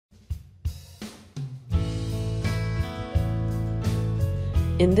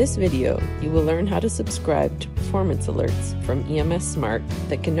In this video, you will learn how to subscribe to performance alerts from EMS SMART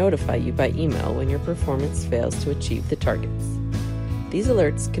that can notify you by email when your performance fails to achieve the targets. These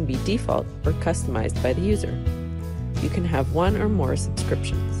alerts can be default or customized by the user. You can have one or more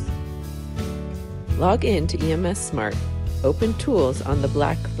subscriptions. Log in to EMS SMART, open Tools on the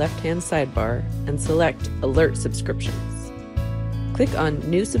black left-hand sidebar, and select Alert Subscriptions. Click on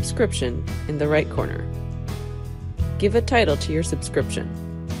New Subscription in the right corner. Give a title to your subscription,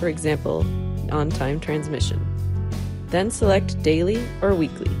 for example, On-Time Transmission. Then select Daily or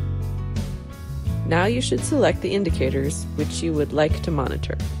Weekly. Now you should select the indicators which you would like to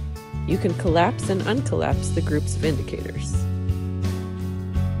monitor. You can collapse and uncollapse the groups of indicators.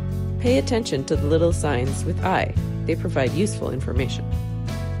 Pay attention to the little signs with I. They provide useful information.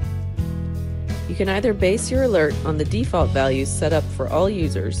 You can either base your alert on the default values set up for all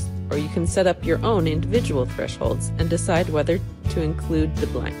users, or you can set up your own individual thresholds and decide whether to include the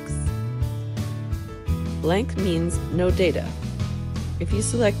blanks. Blank means no data. If you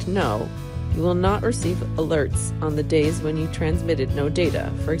select no, you will not receive alerts on the days when you transmitted no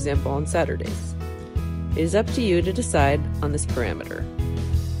data, for example on Saturdays. It is up to you to decide on this parameter.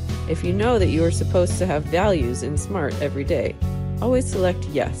 If you know that you are supposed to have values in SMART every day, always select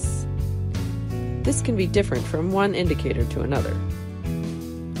yes. This can be different from one indicator to another.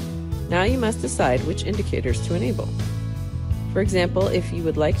 Now you must decide which indicators to enable. For example, if you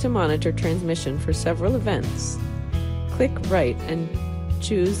would like to monitor transmission for several events, click right and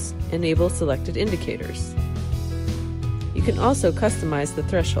choose Enable Selected Indicators. You can also customize the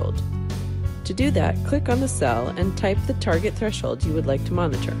threshold. To do that, click on the cell and type the target threshold you would like to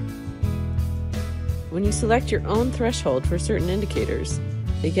monitor. When you select your own threshold for certain indicators,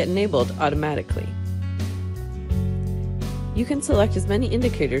 they get enabled automatically. You can select as many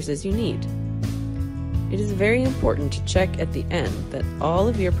indicators as you need. It is very important to check at the end that all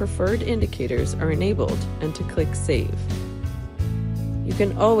of your preferred indicators are enabled and to click Save. You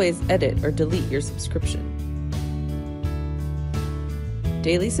can always edit or delete your subscription.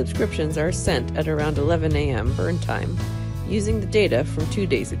 Daily subscriptions are sent at around 11 a.m. burn time using the data from 2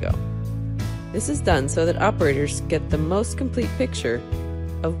 days ago. This is done so that operators get the most complete picture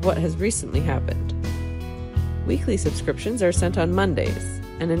of what has recently happened. Weekly subscriptions are sent on Mondays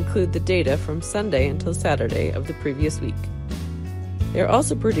and include the data from Sunday until Saturday of the previous week. They are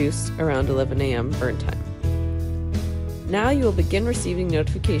also produced around 11 a.m. burn time. Now you will begin receiving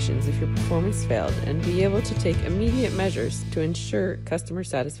notifications if your performance failed and be able to take immediate measures to ensure customer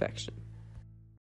satisfaction.